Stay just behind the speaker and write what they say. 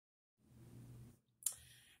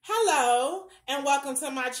Hello and welcome to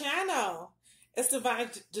my channel. It's Divine.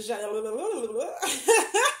 Got to do that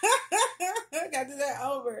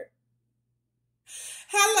over.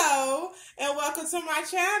 Hello and welcome to my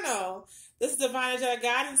channel. This is Divine Angelic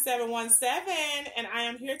Guidance717, and I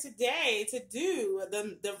am here today to do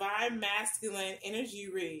the Divine Masculine Energy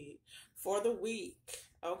Read for the week.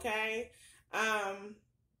 Okay.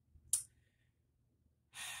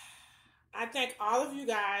 I thank all of you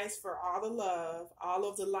guys for all the love, all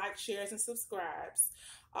of the likes, shares, and subscribes.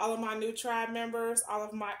 All of my new tribe members, all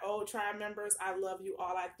of my old tribe members, I love you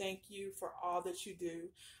all. I thank you for all that you do.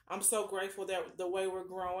 I'm so grateful that the way we're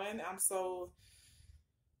growing. I'm so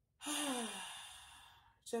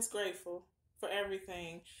just grateful for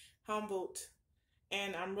everything, humbled,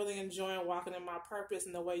 and I'm really enjoying walking in my purpose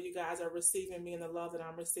and the way you guys are receiving me and the love that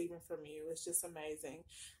I'm receiving from you. It's just amazing.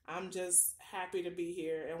 I'm just happy to be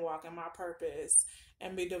here and walk in my purpose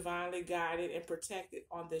and be divinely guided and protected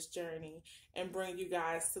on this journey and bring you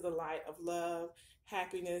guys to the light of love,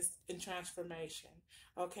 happiness, and transformation.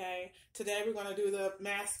 Okay? Today we're going to do the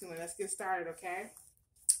masculine. Let's get started, okay?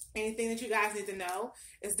 Anything that you guys need to know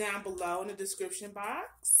is down below in the description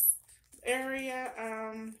box area.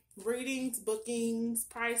 Readings, bookings,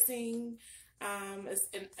 pricing,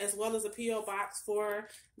 as well as a P.O. box for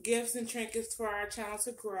gifts and trinkets for our channel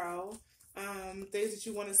to grow. Things that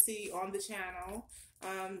you want to see on the channel.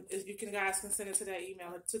 If you guys can send it to that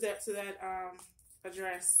email, to that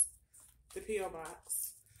address, the P.O.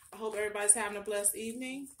 box. I hope everybody's having a blessed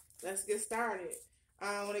evening. Let's get started.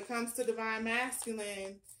 When it comes to Divine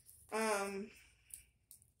Masculine,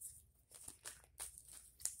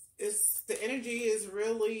 the energy is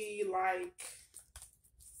really like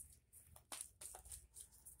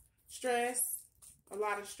stress, a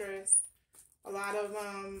lot of stress, a lot of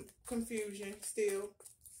confusion still.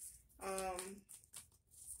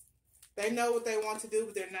 They know what they want to do,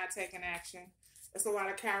 but they're not taking action. It's a lot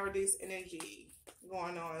of cowardice energy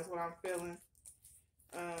going on is what I'm feeling.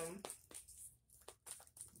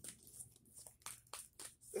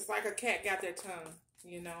 It's like a cat got their tongue,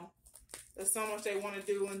 you know. There's so much they want to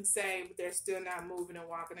do and say, but they're still not moving and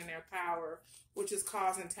walking in their power, which is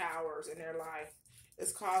causing towers in their life.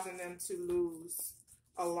 It's causing them to lose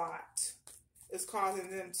a lot. It's causing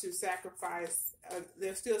them to sacrifice.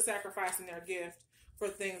 They're still sacrificing their gift for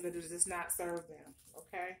things that does not serve them.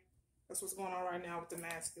 Okay? That's what's going on right now with the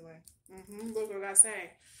masculine. Look what I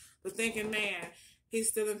say. The thinking man, he's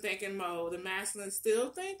still in thinking mode. The masculine's still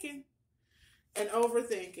thinking and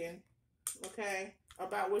overthinking. Okay?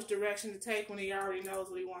 About which direction to take when he already knows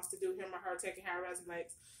what he wants to do, him or her, taking how it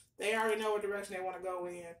resonates. They already know what direction they want to go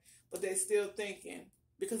in, but they're still thinking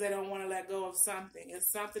because they don't want to let go of something. It's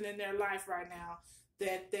something in their life right now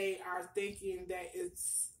that they are thinking that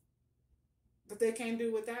they can't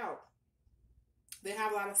do without. They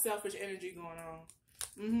have a lot of selfish energy going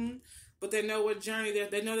on. But they know what journey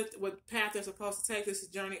they know that what path they're supposed to take. This is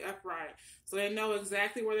journey upright. So they know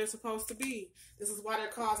exactly where they're supposed to be. This is why they're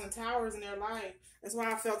causing towers in their life. That's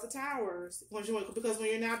why I felt the towers. Because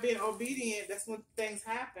when you're not being obedient, that's when things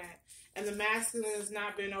happen. And the masculine is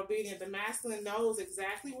not being obedient. The masculine knows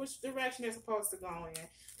exactly which direction they're supposed to go in.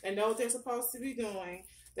 They know what they're supposed to be doing.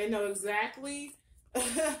 They know exactly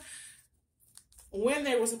when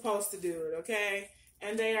they were supposed to do it, okay?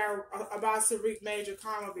 And they are about to reap major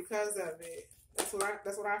karma because of it. That's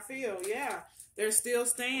what I feel. Yeah, they're still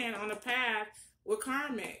staying on the path with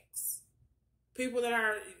karmics, people that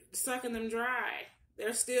are sucking them dry.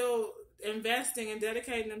 They're still investing and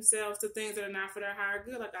dedicating themselves to things that are not for their higher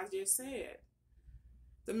good, like I just said.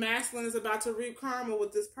 The masculine is about to reap karma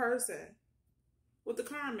with this person, with the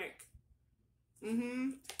karmic.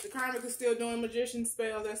 The karmic is still doing magician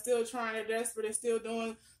spells. They're still trying. They're desperate. They're still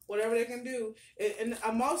doing whatever they can do. And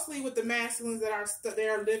mostly with the masculines that they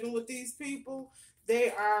are living with these people,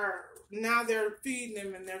 they're feeding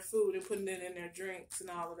them in their food and putting it in their drinks and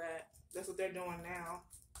all of that. That's what they're doing now.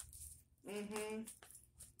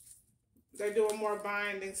 They're doing more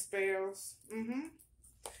binding spells.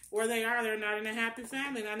 Where they are, they're not in a happy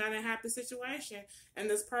family. They're not in a happy situation. And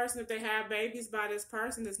this person, if they have babies by this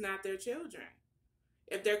person, it's not their children.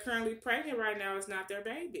 If they're currently pregnant right now, it's not their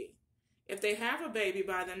baby. If they have a baby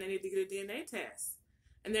by them, they need to get a DNA test.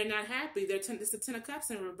 And they're not happy. It's the Ten of Cups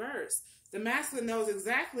in reverse. The masculine knows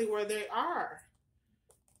exactly where they are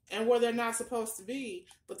and where they're not supposed to be,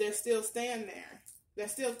 but they're still staying there. They're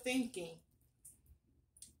still thinking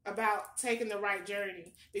about taking the right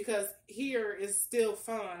journey because here is still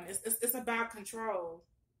fun. It's about control.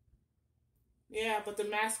 Yeah, but the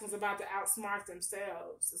masculine's about to outsmart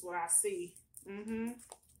themselves is what I see.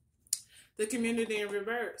 The community in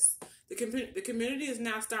reverse. The community is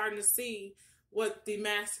now starting to see what the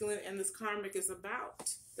masculine and this karmic is about.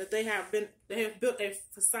 That they have built a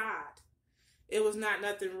facade. It was not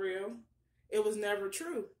nothing real. It was never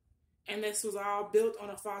true. And this was all built on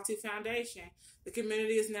a faulty foundation. The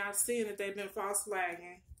community is now seeing that they've been false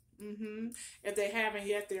flagging. If they haven't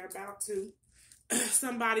yet, they're about to.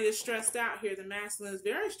 Somebody is stressed out here. The masculine is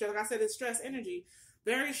very stressed. Like I said, it's stress energy.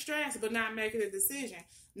 Very stressed, but not making a decision.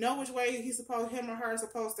 Know which way him or her is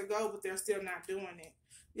supposed to go, but they're still not doing it.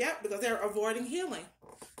 Yep, because they're avoiding healing.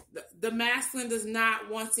 The masculine does not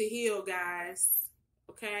want to heal, guys.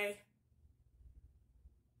 Okay?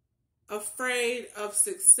 Afraid of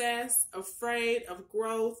success, afraid of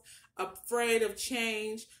growth, afraid of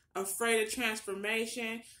change, afraid of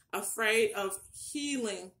transformation, afraid of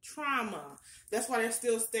healing trauma. That's why they're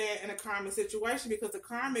still staying in a karmic situation, because the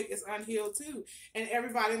karmic is unhealed too. And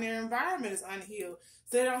everybody in their environment is unhealed.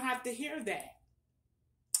 So they don't have to hear that.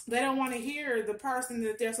 They don't want to hear the person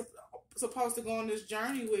that they're supposed to go on this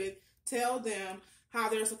journey with tell them how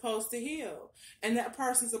they're supposed to heal. And that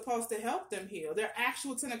person's supposed to help them heal. Their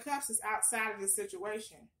actual Ten of Cups is outside of the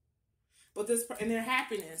situation. But in their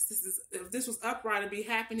happiness, if this was upright, it'd be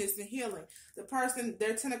happiness and healing. The person,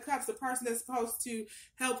 their Ten of Cups, the person that's supposed to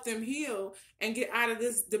help them heal and get out of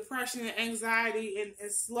this depression and anxiety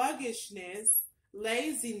and sluggishness,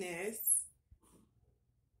 laziness,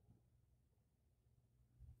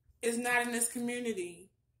 is not in this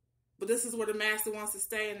community. But this is where the master wants to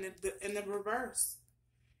stay in the reverse,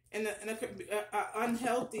 in an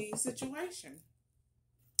unhealthy situation.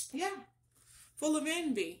 Yeah, full of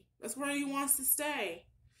envy. That's where he wants to stay.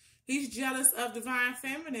 He's jealous of divine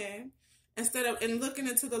feminine and looking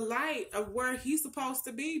into the light of where he's supposed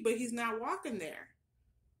to be, but he's not walking there.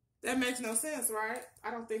 That makes no sense, right?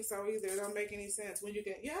 I don't think so either. It don't make any sense when you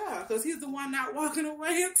can, because he's the one not walking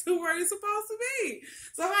away into where he's supposed to be.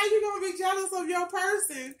 So how you going to be jealous of your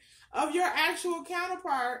person, of your actual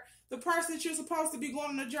counterpart, the person that you're supposed to be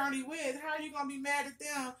going on a journey with? How are you going to be mad at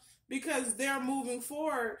them because they're moving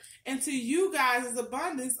forward into you guys'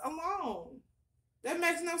 abundance alone? That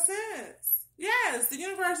makes no sense. Yes, the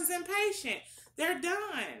universe is impatient. They're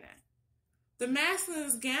done. The masculine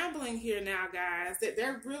is gambling here now, guys. That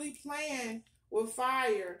they're really playing with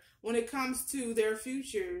fire when it comes to their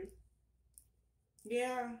future.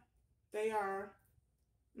 Yeah, they are.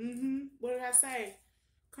 What did I say?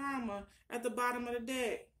 Karma at the bottom of the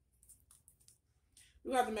deck.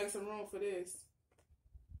 We have to make some room for this.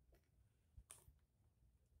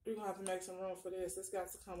 We're going to have to make some room for this. This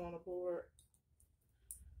got to come on the board.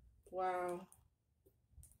 Wow.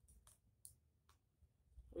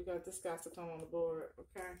 This got to come on the board,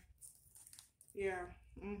 okay? Yeah.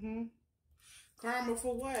 Karma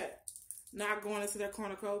for what? Not going into their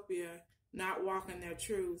cornucopia, not walking their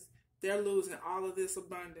truth. They're losing all of this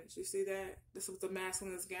abundance. You see that? This is what the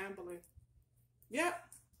masculine is gambling. Yep.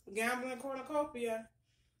 Gambling cornucopia.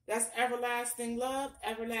 That's everlasting love,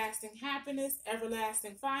 everlasting happiness,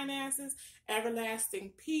 everlasting finances,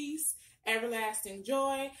 everlasting peace, everlasting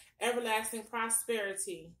joy, everlasting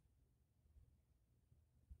prosperity.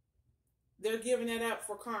 They're giving it up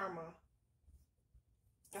for karma.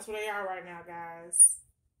 That's where they are right now, guys.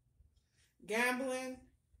 Gambling,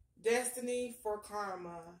 destiny for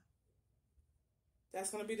karma. That's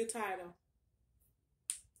going to be the title.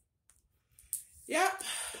 Yep.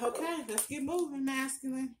 Okay, let's get moving,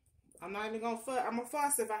 masculine. I'm not even going to fuss. I'm going to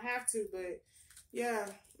fuss if I have to, but yeah.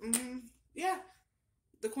 Yeah.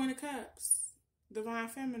 The Queen of Cups. Divine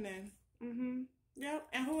Feminine. Yep.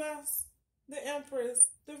 And who else? The Empress.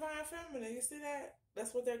 Divine Feminine. You see that?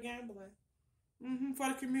 That's what they're gambling. For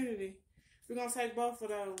the community. We're going to take both of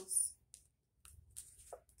those.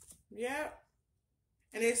 Yep.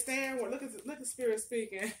 And they're staying. Look at Spirit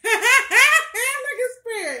speaking. Look at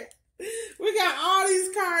Spirit. We got all these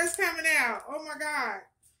cards coming out. Oh my God.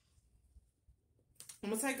 I'm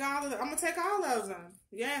gonna take all of them.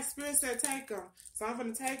 Yeah, Spirit said take them. So I'm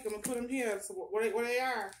gonna take them and put them here. So where they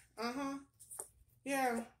are.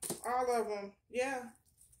 Yeah. All of them. Yeah.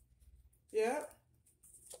 Yep.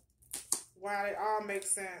 Wow, they all make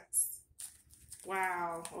sense.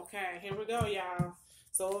 Wow. Okay, here we go, y'all.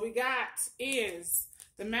 So what we got is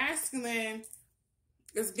the masculine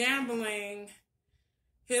is gambling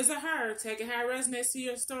his or her, take it how it resonates to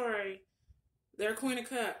your story. They're Queen of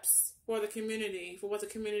Cups for the community, for what the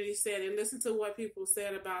community said. And listen to what people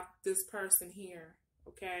said about this person here,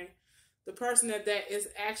 okay? The person that is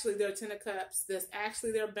actually their Ten of Cups, that's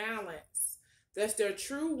actually their balance. That's their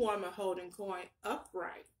true woman holding coin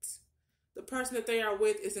upright. The person that they are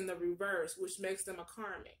with is in the reverse, which makes them a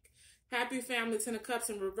karmic. Happy family, Ten of Cups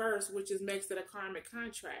in reverse, which makes it a karmic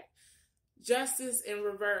contract. Justice in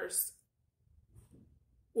reverse.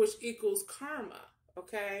 which equals karma,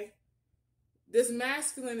 okay? This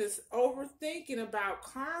masculine is overthinking about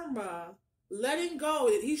karma, letting go.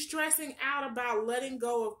 He's stressing out about letting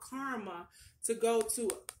go of karma to go to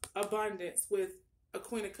abundance with a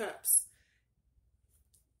Queen of Cups.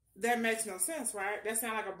 That makes no sense, right? That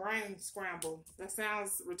sounds like a brain scramble. That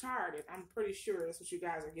sounds retarded. I'm pretty sure that's what you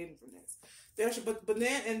guys are getting from this. But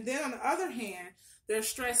then on the other hand, they're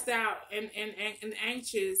stressed out and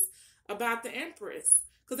anxious about the Empress,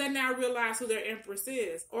 because they now realize who their Empress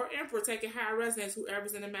is, or Emperor, taking high resonance,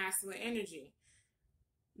 whoever's in the masculine energy.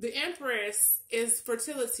 The Empress is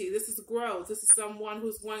fertility. This is growth. This is someone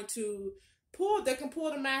who's going to they can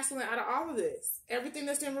pull the masculine out of all of this. Everything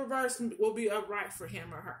that's in reverse will be upright for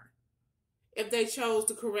him or her, if they chose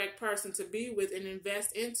the correct person to be with and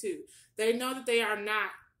invest into. They know that they are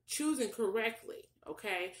not choosing correctly,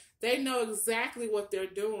 okay? They know exactly what they're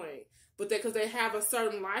doing, but because they have a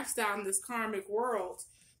certain lifestyle in this karmic world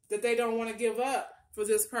that they don't want to give up for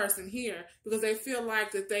this person here, because they feel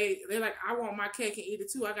like that they're like, I want my cake and eat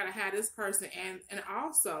it too. I got to have this person and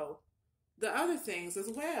also the other things as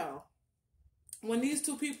well. When these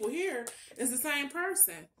two people here is the same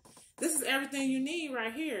person, this is everything you need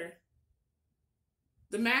right here.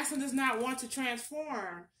 The masculine does not want to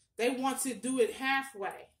transform. They want to do it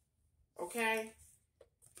halfway. Okay?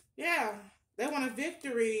 Yeah. They want a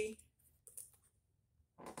victory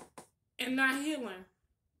and not healing.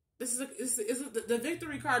 This is the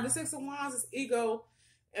victory card. The Six of Wands is ego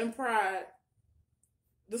and pride.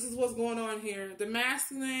 This is what's going on here. The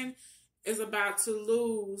masculine is about to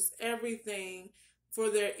lose everything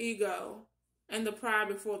for their ego, and the pride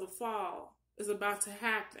before the fall is about to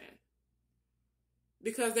happen,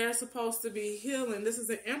 because they're supposed to be healing. This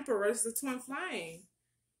is an Emperor. This is a twin flame.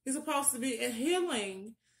 He's supposed to be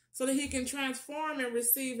healing so that he can transform and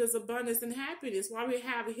receive his abundance and happiness, while we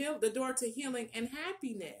have the door to healing and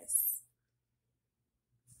happiness.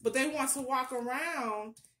 But they want to walk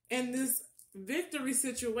around in this victory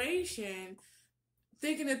situation,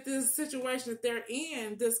 thinking that this situation that they're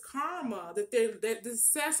in, this karma, that this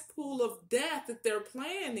cesspool of death that they're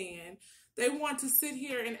playing in, they want to sit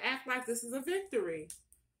here and act like this is a victory,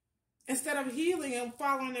 instead of healing and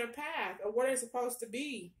following their path or where they're supposed to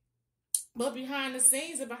be. But behind the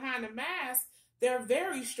scenes and behind the mask, they're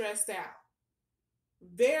very stressed out.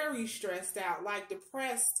 Very stressed out, like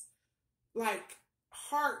depressed, like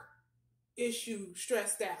heart issue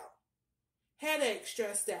stressed out, headache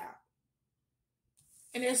stressed out.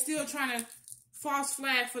 And they're still trying to false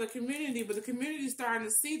flag for the community, but the community is starting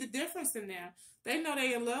to see the difference in them. They know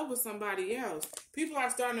they're in love with somebody else. People are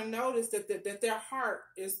starting to notice that their heart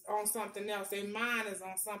is on something else. Their mind is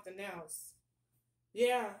on something else.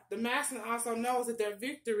 Yeah, the masculine also knows that their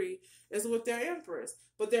victory is with their Empress,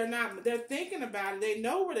 but they're not. They're thinking about it. They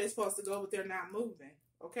know where they're supposed to go, but they're not moving.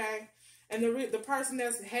 Okay, and the person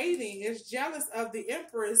that's hating is jealous of the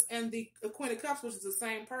Empress, and the Queen of Cups, which is the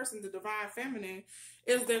same person, the Divine Feminine,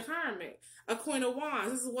 is their karmic. A Queen of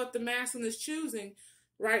Wands. This is what the masculine is choosing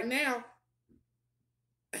right now.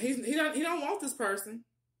 He don't want this person,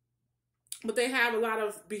 but they have a lot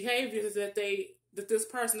of behaviors that this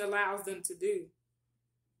person allows them to do.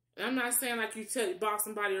 And I'm not saying like you boss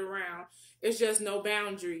somebody around. It's just no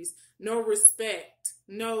boundaries, no respect,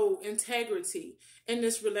 no integrity in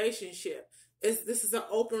this relationship. This is an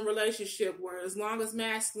open relationship where as long as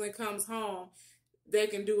masculine comes home, they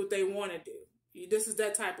can do what they want to do. This is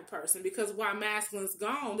that type of person, because while masculine's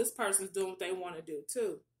gone, this person's doing what they want to do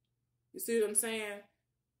too. You see what I'm saying?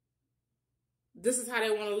 This is how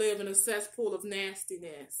they want to live in a cesspool of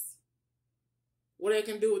nastiness, where they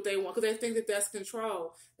can do what they want, because they think that that's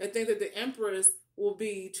control. They think that the Empress will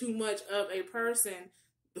be too much of a person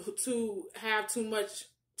to have too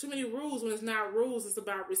many rules, when it's not rules. It's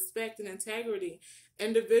about respect and integrity,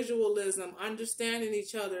 individualism, understanding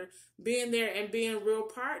each other, being there and being real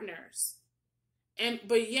partners.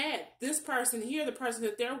 But yet, this person here, the person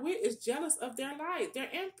that they're with, is jealous of their light, their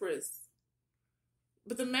Empress.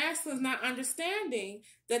 But the masculine's not understanding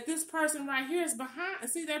that this person right here is behind.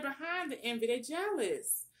 See, they're behind the envy. They're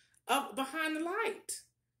jealous of behind the light.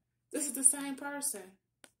 This is the same person.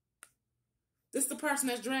 This is the person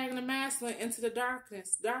that's dragging the masculine into the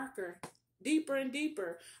darkness, darker, deeper and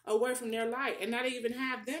deeper away from their light, and not even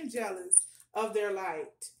have them jealous of their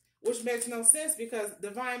light, which makes no sense, because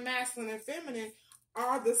divine masculine and feminine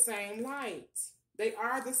are the same light. They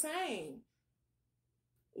are the same.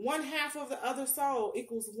 One half of the other soul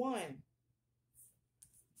equals one.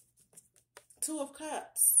 Two of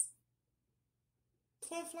Cups.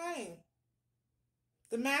 Twin flame.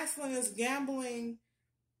 The masculine is gambling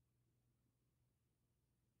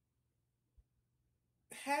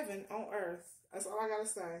heaven on earth. That's all I gotta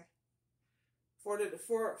say.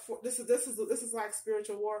 This is like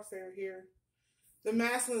spiritual warfare here. The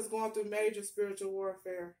masculine is going through major spiritual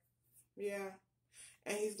warfare. Yeah.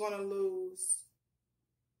 And he's gonna lose.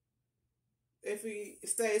 If he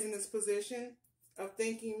stays in this position of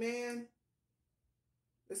thinking man,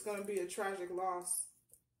 it's gonna be a tragic loss.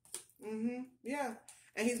 Yeah.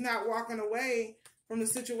 And he's not walking away from the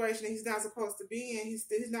situation he's not supposed to be in.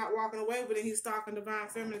 He's not walking away, but then he's stalking Divine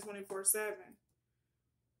Feminine 24/7.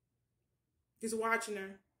 He's watching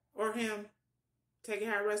her or him. Take it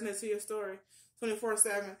how it resonates to your story.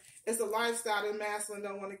 24/7. It's a lifestyle that masculine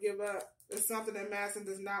don't want to give up. It's something that masculine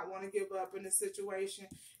does not want to give up in this situation,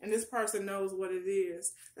 and this person knows what it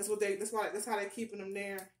is. That's how they're keeping him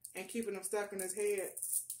there and keeping him stuck in his head.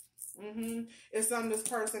 It's something this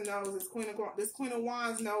person knows. This Queen of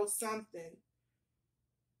Wands knows something,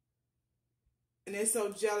 and they're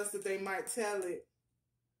so jealous that they might tell it.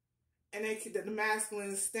 And that the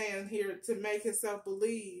masculine is staying here to make himself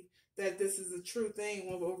believe that this is a true thing,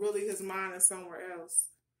 when really his mind is somewhere else.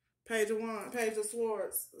 Page of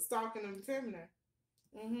Swords, stalking the feminine.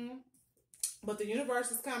 But the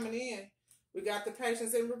universe is coming in. We got the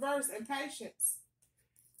patience in reverse, and patience.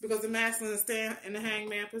 Because the masculine is staying in the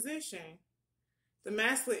hangman position. The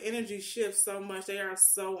masculine energy shifts so much. They are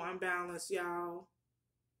so unbalanced, y'all.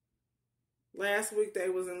 Last week they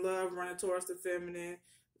was in love, running towards the feminine.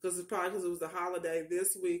 Because it was the holiday.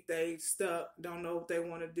 This week they stuck, don't know what they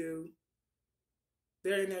want to do.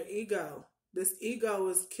 They're in their ego. This ego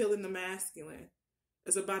is killing the masculine.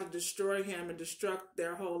 It's about to destroy him and destruct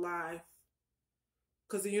their whole life.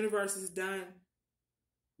 Because the universe is done.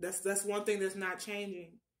 That's one thing that's not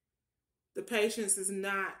changing. The patience is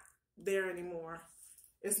not there anymore.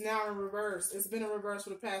 It's now in reverse. It's been in reverse for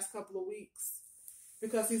the past couple of weeks.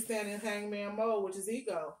 Because he's standing in hangman mode, which is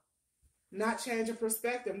ego. Not changing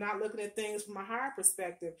perspective, not looking at things from a higher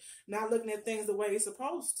perspective, not looking at things the way he's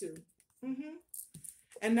supposed to.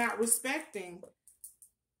 And not respecting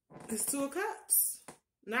his Two of Cups.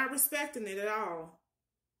 Not respecting it at all.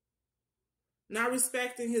 Not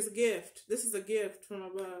respecting his gift. This is a gift from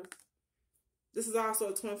above. This is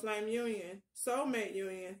also a twin flame union, soulmate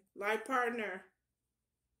union, life partner.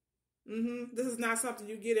 This is not something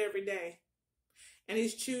you get every day. And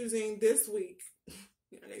he's choosing this week.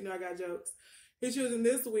 You know I got jokes. He's choosing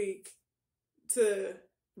this week to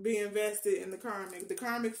be invested in the karmic. The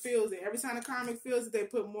karmic feels it. Every time the karmic feels it, they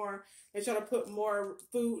try to put more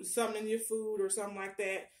food, something in your food or something like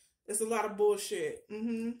that. It's a lot of bullshit.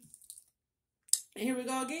 And here we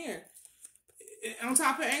go again. On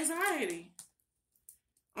top of anxiety.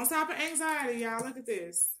 On top of anxiety, y'all, look at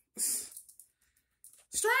this.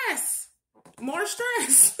 Stress. More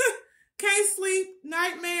stress. Can't sleep,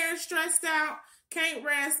 nightmares, stressed out. Can't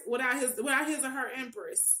rest without his or her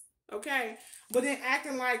empress. Okay? But then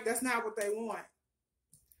acting like that's not what they want.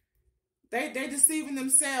 They deceiving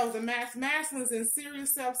themselves. The masculine's in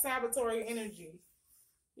serious self-sabotatory energy.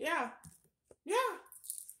 Yeah.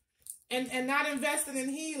 And not investing in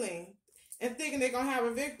healing. And thinking they're going to have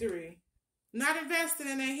a victory. Not investing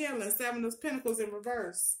in their healing. Seven of Pentacles in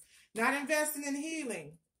reverse. Not investing in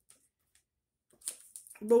healing.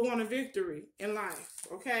 But want a victory in life.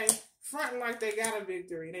 Okay? Fronting like they got a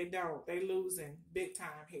victory. They don't. They losing big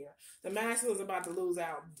time here. The masculine is about to lose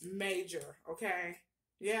out major. Okay?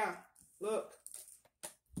 Yeah. Look.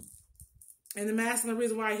 And the masculine, the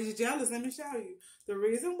reason why he's jealous, let me show you. The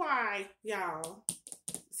reason why, y'all,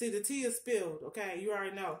 see, the tea is spilled. Okay? You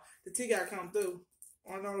already know. The tea got to come through.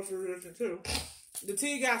 I know it's religion too. The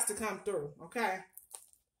tea got to come through. Okay?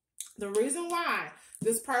 The reason why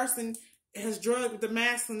this person has drugged the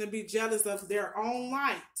masculine to be jealous of their own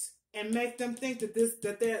light and make them think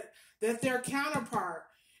that their counterpart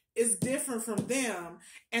is different from them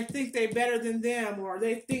and think they're better than them, or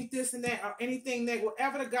they think this and that, or anything that,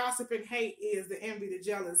 whatever the gossip and hate is, the envy, the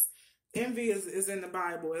jealous. Envy is in the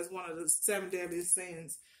Bible as one of the 7 deadliest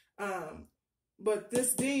sins. But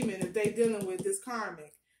this demon that they're dealing with, this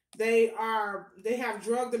karmic, they have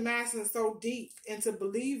drugged the masculine so deep into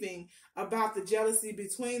believing about the jealousy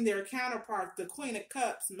between their counterparts. The Queen of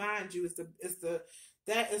Cups, mind you,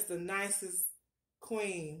 that is the nicest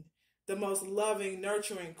queen, the most loving,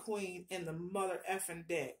 nurturing queen in the mother effing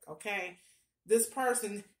deck. Okay, this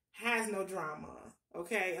person has no drama.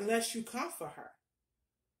 Okay, unless you come for her,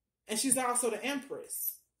 and she's also the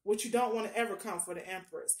Empress, which you don't want to ever come for the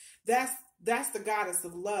Empress. That's the goddess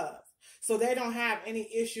of love. So they don't have any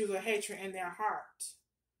issues or hatred in their heart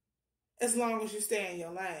as long as you stay in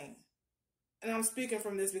your lane. And I'm speaking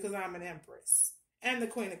from this because I'm an Empress and the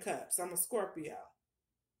Queen of Cups. I'm a Scorpio.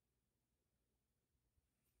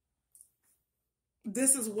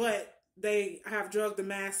 This is what they have drugged the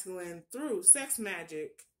masculine through sex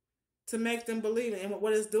magic to make them believe it. And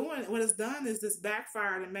what it's done is this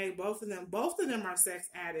backfired and made both of them are sex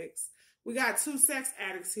addicts. We got two sex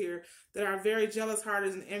addicts here that are very jealous,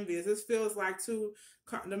 hearted, and envious. This feels like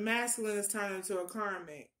the masculine is turning into a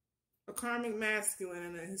karmic masculine,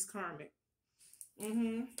 and then his karmic.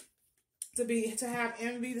 To have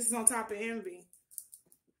envy, this is on top of envy.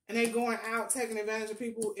 And they going out taking advantage of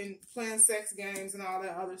people and playing sex games and all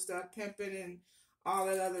that other stuff, pimping and all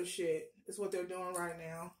that other shit. Is what they're doing right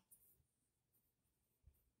now.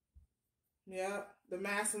 Yep. The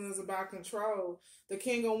masculine is about control. The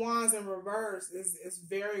King of Wands in reverse is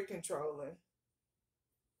very controlling.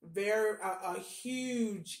 A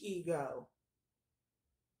huge ego.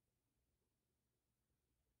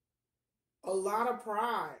 A lot of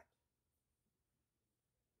pride.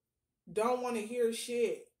 Don't want to hear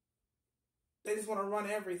shit. They just want to run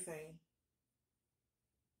everything.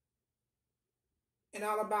 And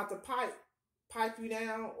all about the pipe you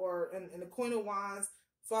down, and the Queen of Wands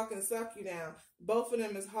fucking suck you down. Both of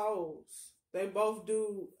them is hoes. They're both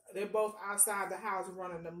outside the house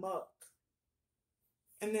running amok.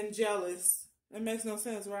 And then jealous. It makes no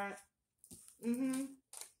sense, right?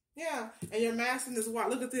 Yeah. And your masculine is what?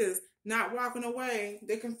 Look at this. Not walking away.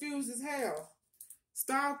 They're confused as hell.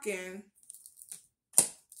 Stalking.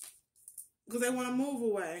 Because they want to move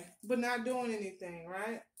away. But not doing anything,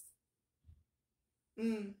 right?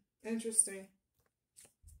 Interesting.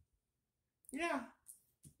 Yeah.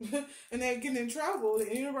 And they're getting in trouble.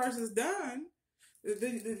 The universe is done.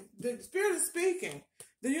 The spirit is speaking.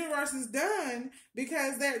 The universe is done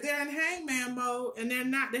because they're in hangman mode, and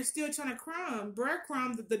they're still trying to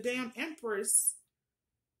breadcrumb the damn Empress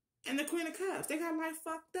and the Queen of Cups. They got life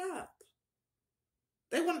fucked up.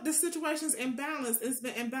 The situation's imbalanced. It's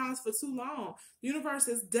been imbalanced for too long. The universe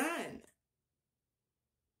is done.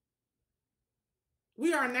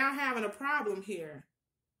 We are now having a problem here.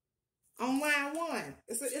 On line 1.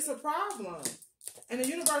 It's a problem. And the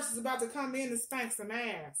universe is about to come in and spank some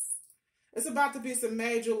ass. It's about to be some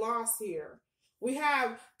major loss here. We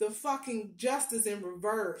have the fucking justice in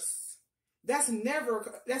reverse. That's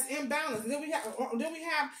imbalanced. And then we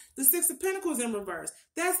have the Six of Pentacles in reverse.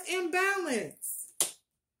 That's imbalance.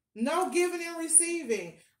 No giving and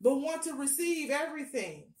receiving, but want to receive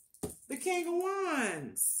everything. The King of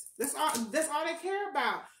Wands. That's all they care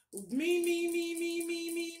about. Me, me, me, me,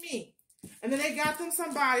 me, me, me. And then they got them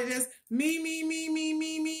somebody that's me, me, me, me,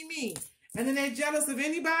 me, me, me. And then they're jealous of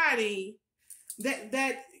anybody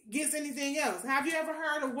that gets anything else. Have you ever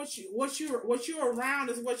heard of what you're around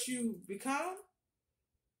is what you become?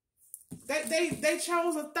 They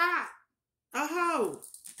chose a thought, a hoe,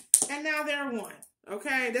 and now they're one.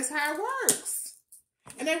 Okay, that's how it works.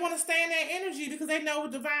 And they want to stay in that energy because they know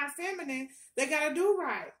with Divine Feminine they gotta do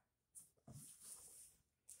right.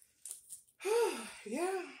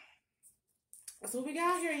 Yeah. That's what we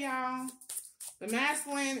got here, y'all. The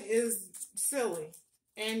masculine is silly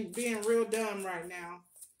and being real dumb right now.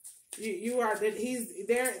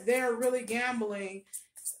 They're really gambling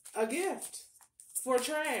a gift for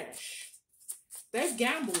trash. They've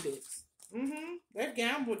gambled it. They've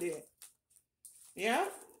gambled it.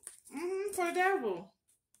 Yep. For the devil.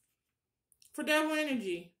 For devil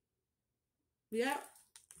energy. Yep.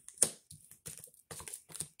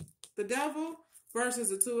 The devil versus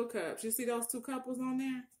the Two of Cups. You see those two couples on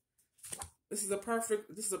there? This is a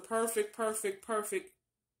perfect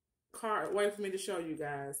card. Wait for me to show you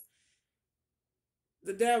guys.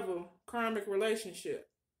 The devil, karmic relationship.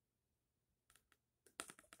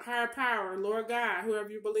 Higher power, Lord God, whoever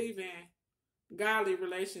you believe in. Godly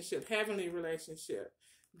relationship, heavenly relationship.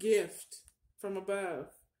 Gift from above.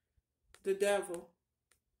 The devil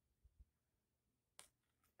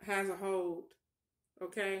has a hold.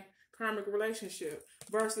 Okay? Karmic relationship.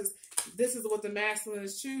 Versus, this is what the masculine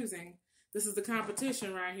is choosing. This is the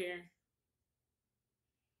competition right here.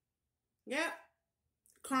 Yep.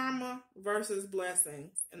 Karma versus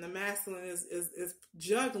blessings. And the masculine is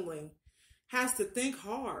juggling. Has to think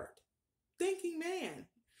hard. Thinking man.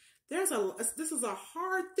 This is a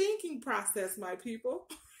hard thinking process, my people.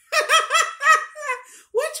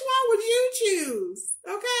 Which one would you choose?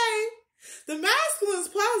 Okay? The masculine's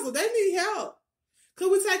puzzled. They need help.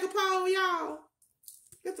 Could we take a poll, y'all?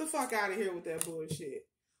 Get the fuck out of here with that bullshit.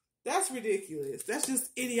 That's ridiculous. That's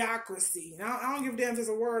just idiocracy. I don't give a damn if it's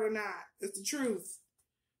a word or not. It's the truth.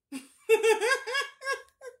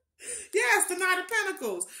 Yes, the Knight of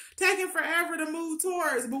Pentacles. Taking forever to move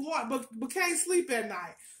towards, but can't sleep at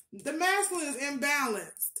night. The masculine is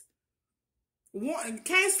imbalanced.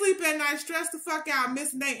 Can't sleep at night, stressed the fuck out,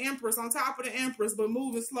 missing their Empress on top of the Empress, but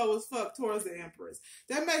moving slow as fuck towards the Empress.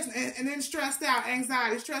 That makes, and then stressed out,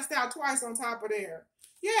 anxiety, stressed out twice on top of there.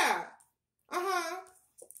 Yeah.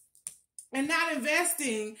 And not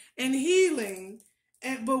investing in healing,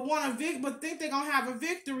 but think they're gonna have a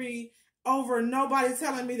victory over nobody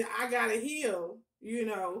telling me that I gotta heal, you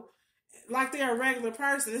know. Like they're a regular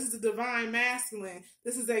person. This is a divine masculine.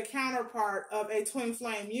 This is a counterpart of a twin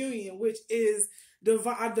flame union, which is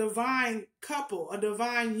a divine couple, a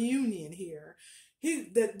divine union here.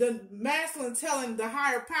 The masculine telling the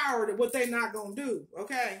higher power that what they're not gonna do,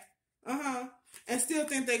 okay? And still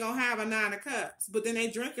think they're gonna have a 9 of cups, but then they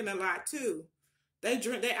drinking a lot too.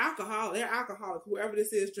 They're alcoholic. Whoever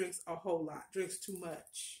this is drinks a whole lot, drinks too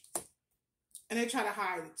much. And they try to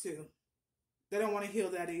hide it too. They don't want to heal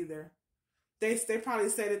that either. They probably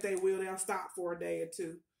say that they will. They'll stop for a day or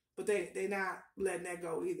two, but they not letting that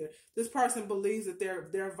go either. This person believes that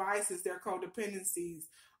their vices, their codependencies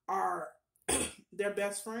are their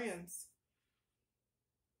best friends.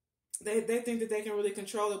 They think that they can really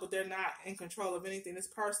control it, but they're not in control of anything. This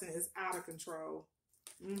person is out of control.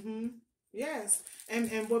 Yes.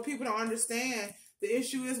 And what people don't understand, the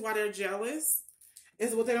issue is why they're jealous,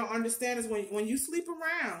 is what they don't understand is when you sleep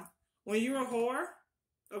around, when you're a whore,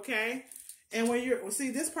 okay? And see,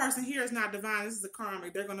 this person here is not divine. This is a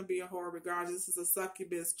karmic. They're going to be a whore regardless. This is a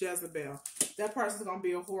succubus, Jezebel. That person's going to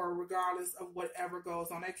be a whore regardless of whatever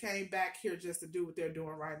goes on. They came back here just to do what they're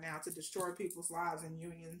doing right now, to destroy people's lives and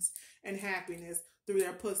unions and happiness through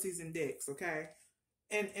their pussies and dicks, okay?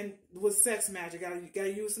 And with sex magic, you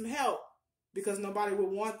gotta use some help because nobody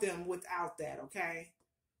would want them without that, okay?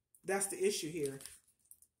 That's the issue here.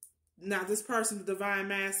 Now, this person, the divine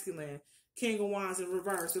masculine, King of Wands in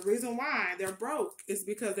reverse. The reason why they're broke is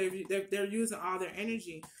because they're using all their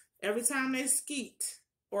energy. Every time they skeet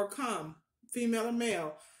or come, female or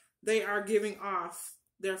male, they are giving off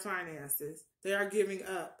their finances. They are giving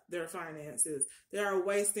up their finances. They are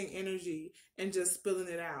wasting energy and just spilling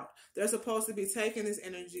it out. They're supposed to be taking this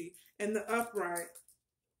energy in the upright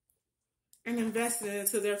and investing it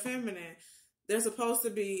into their feminine. They're supposed to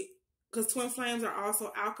be, because twin flames are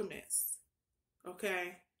also alchemists.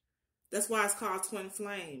 Okay? That's why it's called twin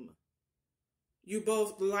flame. You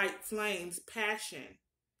both light flames, passion.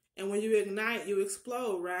 And when you ignite, you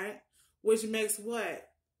explode, right? Which makes what?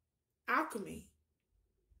 Alchemy.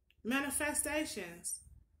 Manifestations.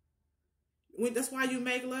 That's why you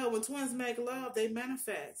make love. When twins make love, they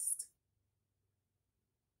manifest.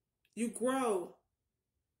 You grow.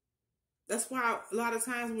 That's why a lot of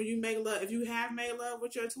times when you make love, if you have made love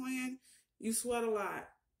with your twin, you sweat a lot.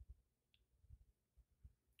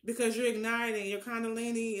 Because you're igniting, your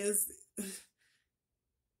Kundalini is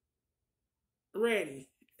ready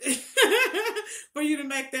for you to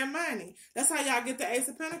make that money. That's how y'all get the Ace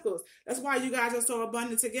of Pentacles. That's why you guys are so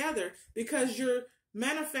abundant together, because you're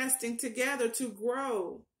manifesting together to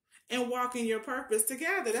grow and walk in your purpose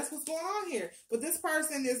together. That's what's going on here. But this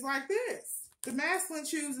person is like this. The masculine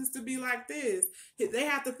chooses to be like this. They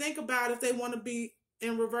have to think about if they want to be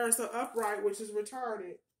in reverse or upright, which is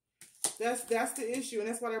retarded. That's the issue, and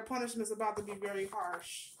that's why their punishment is about to be very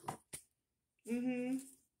harsh.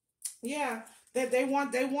 Yeah, they're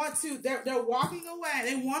walking away.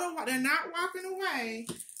 They're not walking away.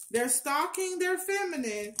 They're stalking their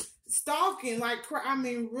feminine,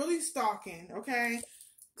 really stalking. Okay,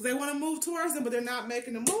 because they want to move towards them, but they're not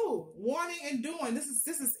making a move. Wanting and doing. This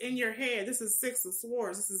is in your head. This is Six of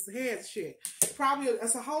Swords. This is head shit. Probably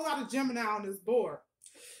it's a whole lot of Gemini on this board.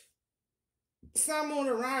 Sun, Moon,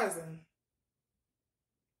 and Rising.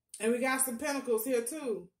 And we got some Pentacles here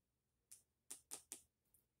too.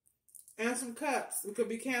 And some Cups. We could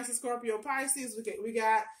be Cancer, Scorpio, Pisces. We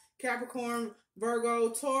got Capricorn,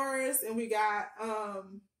 Virgo, Taurus. And we got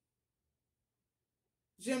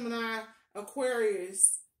Gemini,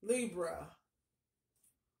 Aquarius, Libra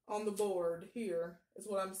on the board here is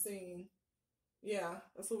what I'm seeing. Yeah,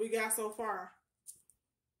 that's what we got so far.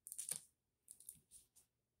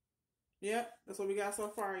 Yep, that's what we got so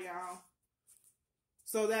far, y'all.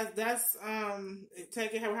 So that's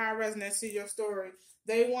take it how it resonates to your story.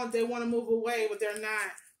 They want to move away, but they're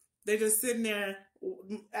not. They're just sitting there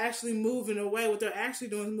actually moving away. What they're actually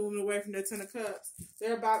doing is moving away from their Ten of Cups.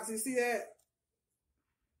 They're about to, you see that?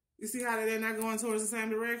 You see how they're not going towards the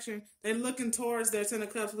same direction? They're looking towards their Ten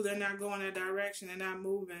of Cups, but they're not going that direction. They're not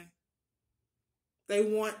moving. They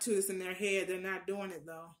want to. It's in their head. They're not doing it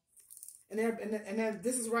though. And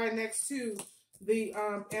this is right next to the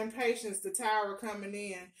impatience, the Tower coming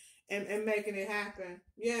in and making it happen.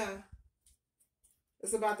 Yeah.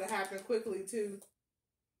 It's about to happen quickly too.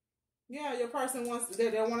 Yeah, your person wants, they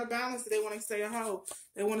want to balance it. They want to stay a hoe.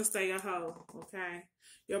 They want to stay a hoe, okay?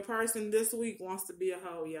 Your person this week wants to be a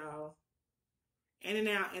hoe, y'all. In and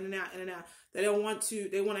out, in and out, in and out. They don't want to,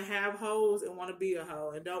 they want to have hoes and want to be a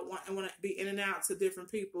hoe, and don't want, and want to be in and out to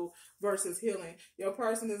different people versus healing. Your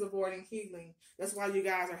person is avoiding healing. That's why you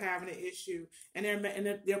guys are having an issue. And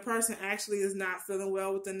their person actually is not feeling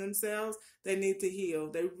well within themselves. They need to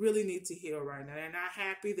heal. They really need to heal right now. They're not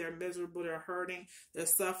happy. They're miserable. They're hurting. They're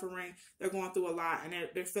suffering. They're going through a lot, and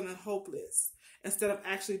they're feeling hopeless instead of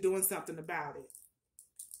actually doing something about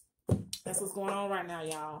it. That's what's going on right now,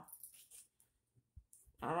 y'all.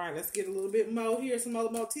 All right, let's get a little bit more here, some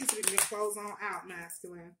other more tea so we can get close on out,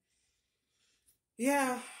 masculine.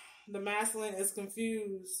 Yeah, the masculine is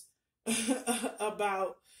confused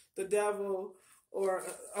about the devil or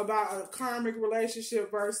about a karmic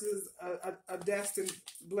relationship versus a destined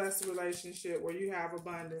blessed relationship where you have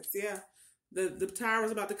abundance. Yeah, the tower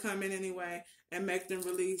is about to come in anyway and make them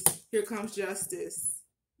release. Here comes justice.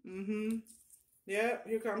 Yep,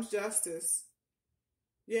 here comes justice.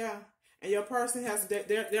 Yeah. And your person has,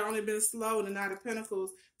 they're only been slow in the Knight of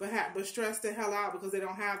Pentacles, but stressed the hell out because they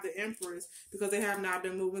don't have the Empress, because they have not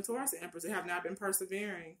been moving towards the Empress. They have not been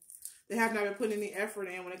persevering. They have not been putting any effort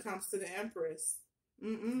in when it comes to the Empress.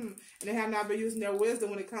 And they have not been using their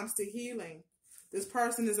wisdom when it comes to healing. This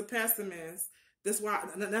person is a pessimist. That's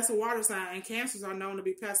a water sign, and Cancers are known to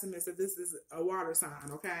be pessimists if this is a water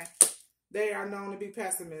sign, okay? They are known to be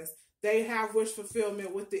pessimists. They have wish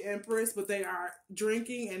fulfillment with the Empress, but they are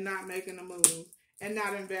drinking and not making a move and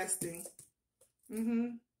not investing.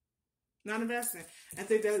 Not investing. And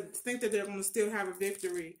think that they're going to still have a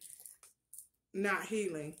victory, not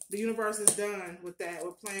healing. The universe is done with that.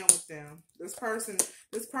 We're playing with them. This person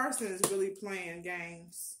is really playing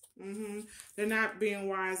games. They're not being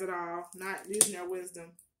wise at all, not using their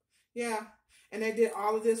wisdom. Yeah. And they did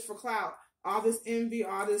all of this for clout. All this envy,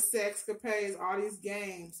 all this sexcapades, all these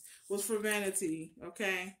games was for vanity,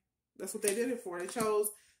 okay? That's what they did it for. They chose,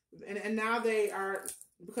 and now they are,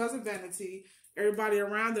 because of vanity, everybody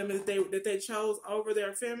around them that they chose over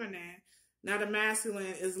their feminine. Now the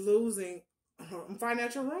masculine is losing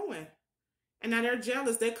financial ruin. And now they're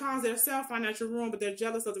jealous. They cause themselves financial ruin, but they're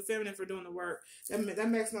jealous of the feminine for doing the work. That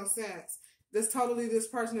makes no sense. There's totally this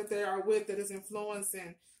person that they are with that is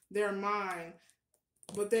influencing their mind.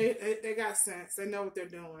 But they got sense. They know what they're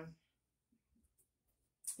doing.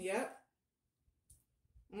 Yep.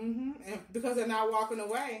 And because they're not walking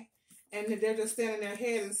away and they're just standing their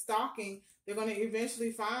head and stalking, they're going to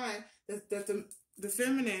eventually find that the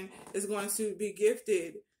feminine is going to be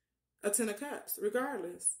gifted a 10 of cups,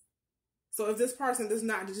 regardless. So if this person does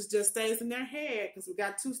not just stays in their head, because we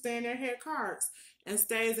got 2 stay in their head cards, and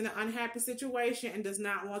stays in an unhappy situation and does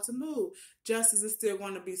not want to move, justice is still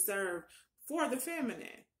going to be served for the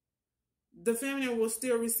feminine. The feminine will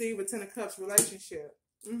still receive a 10 of cups relationship.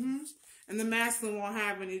 And the masculine won't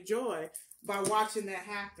have any joy by watching that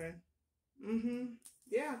happen.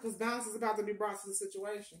 Yeah, because balance is about to be brought to the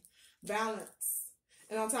situation. Balance.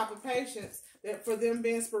 And on top of patience, that for them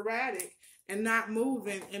being sporadic and not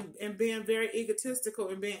moving and being very egotistical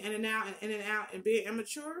and being in and out and in and out and being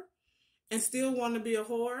immature and still wanting to be a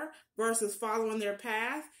whore versus following their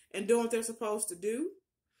path and doing what they're supposed to do,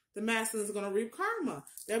 the masculine is going to reap karma.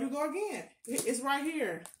 There we go again. It's right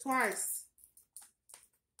here. Twice.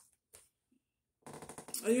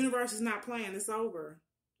 The universe is not playing. It's over.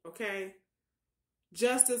 Okay?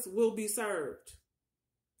 Justice will be served.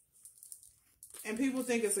 And people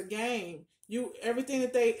think it's a game. Everything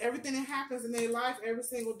that happens in their life every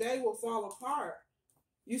single day will fall apart.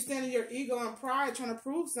 You stand in your ego and pride trying to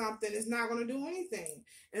prove something, it's not going to do anything.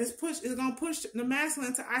 And it's going to push the masculine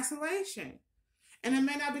into isolation. And it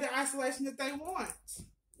may not be the isolation that they want.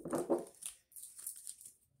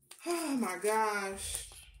 Oh my gosh.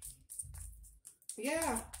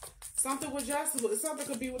 Yeah. Something with justice. Something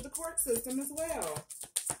could be with the court system as well.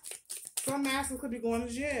 Some masculine could be going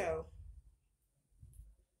to jail.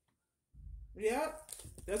 Yep.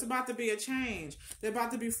 There's about to be a change. They're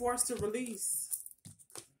about to be forced to release.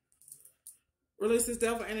 Release this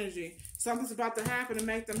devil energy. Something's about to happen to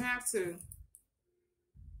make them have to.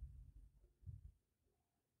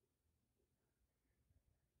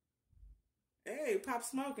 Hey, Pop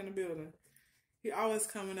Smoke in the building. He always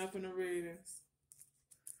coming up in the readings.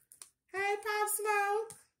 Hey, Pop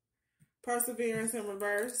Smoke. Perseverance in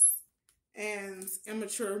reverse. And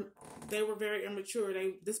immature. They were very immature.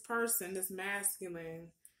 This person, this masculine,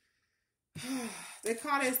 they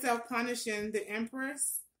call themselves punishing the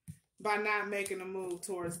Empress by not making a move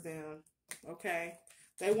towards them. Okay?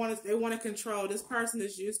 They want to control. This person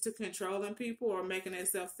is used to controlling people or making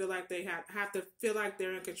themselves feel like they have to feel like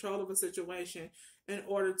they're in control of a situation in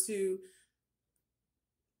order to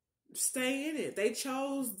stay in it. They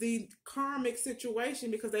chose the karmic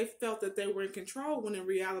situation because they felt that they were in control when in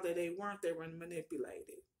reality they weren't. They were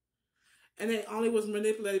manipulated. And they only was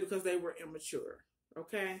manipulated because they were immature.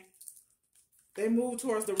 Okay? They moved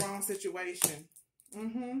towards the wrong situation.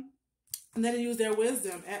 And they didn't use their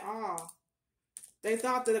wisdom at all. They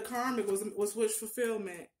thought that a karmic was wish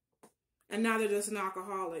fulfillment. And now they're just an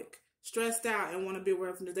alcoholic. Stressed out and want to be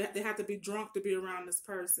aware from it. They have to be drunk to be around this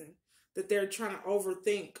person that they're trying to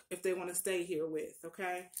overthink if they want to stay here with.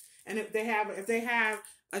 Okay? And if they have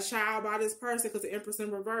a child by this person, because the Empress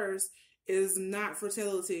in reverse is not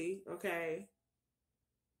fertility. Okay?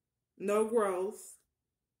 No growth.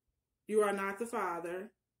 You are not the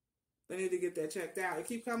father. They need to get that checked out. It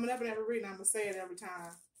keep coming up in every reading. I'm going to say it every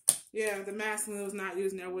time. Yeah, the masculine was not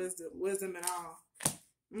using their wisdom at all.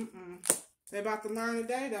 They're about to learn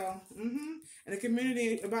today, though. And the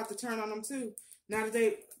community about to turn on them, too. Now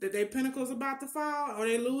that their pinnacles about to fall or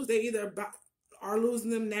they lose, they either are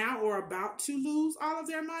losing them now or about to lose all of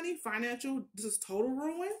their money. Financial, this is total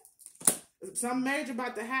ruin. Something major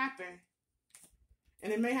about to happen.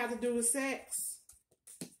 And it may have to do with sex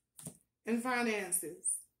and finances.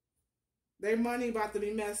 Their money about to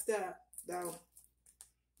be messed up, though.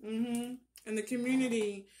 And the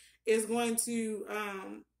community is going to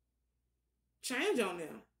change on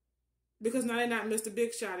them. Because now they're not Mr.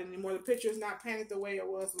 Big Shot anymore. The picture is not painted the way it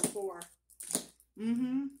was before.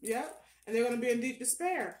 Yep. And they're going to be in deep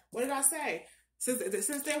despair. What did I say? Since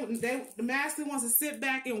the masculine wants to sit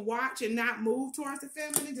back and watch and not move towards the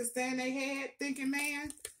feminine, just stay in their head thinking,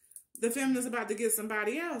 man, the feminine's about to get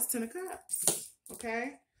somebody else. 10 of Cups.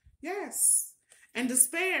 Okay? Yes. And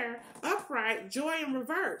despair, upright, joy in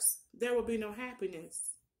reverse. There will be no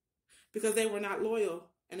happiness. Because they were not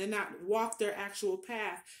loyal and did not walk their actual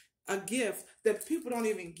path. A gift that people don't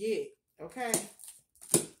even get. Okay?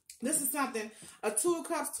 This is something, a 2 of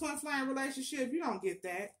Cups, twin flame relationship, you don't get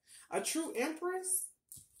that. A true Empress,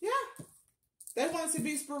 yeah. They want it to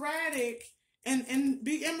be sporadic and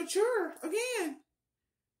be immature again.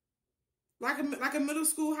 Like a middle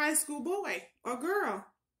school, high school boy or girl.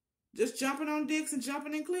 Just jumping on dicks and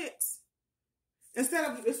jumping in clits. Instead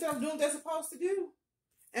of doing what they're supposed to do.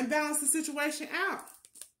 And balance the situation out.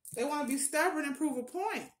 They want to be stubborn and prove a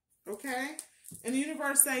point. Okay? And the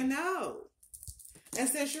universe say no. And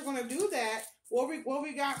since you're going to do that, what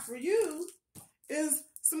we got for you is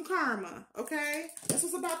some karma. Okay? That's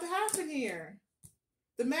what's about to happen here.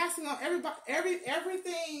 The masculine,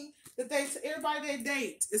 everything that everybody they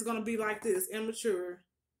date is going to be like this, immature,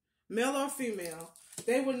 male or female.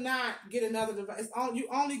 They will not get another divine. You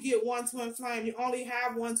only get one twin flame. You only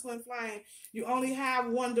have one twin flame. You only have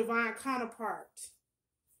one divine counterpart.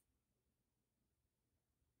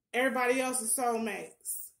 Everybody else is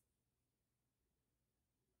soulmates.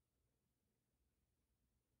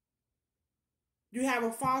 You have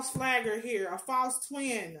a false flagger here, a false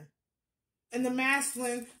twin. And the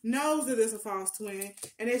masculine knows that it's a false twin,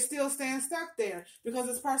 and they still stand stuck there because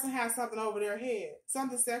this person has something over their head,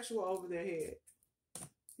 something sexual over their head.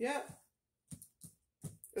 Yep.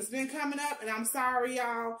 It's been coming up, and I'm sorry,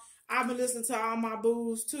 y'all. I've been listening to all my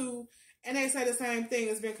boos, too, and they say the same thing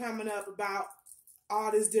has been coming up about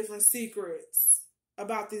all these different secrets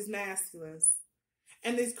about these masculines.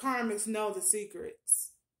 And these karmics know the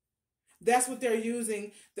secrets. That's what they're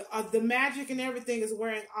using. The magic and everything is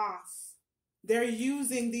wearing off. They're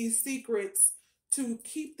using these secrets to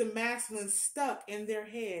keep the masculine stuck in their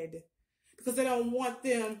head because they don't want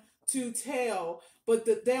them to tell. But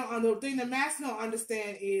the thing the masculine don't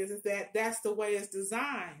understand is that that's the way it's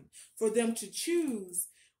designed for them to choose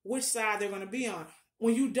which side they're going to be on.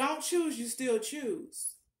 When you don't choose, you still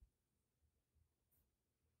choose.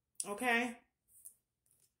 Okay?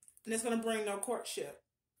 And it's going to bring no courtship.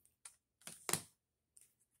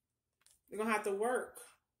 You're going to have to work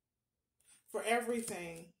for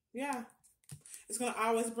everything. Yeah. It's going to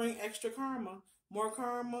always bring extra karma. More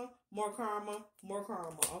karma, more karma, more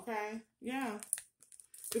karma. Okay? Yeah.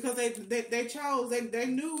 Because they chose, they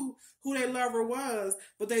knew who their lover was,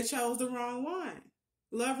 but they chose the wrong one.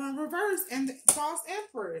 Lover in reverse and the false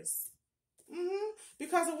empress.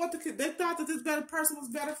 Because of what they thought that this better person was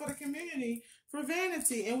better for the community, for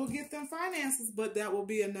vanity, and will get them finances, but that will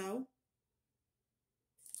be a no.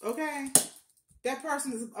 Okay? That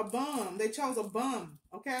person is a bum. They chose a bum.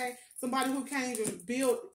 Okay? Somebody who can't even build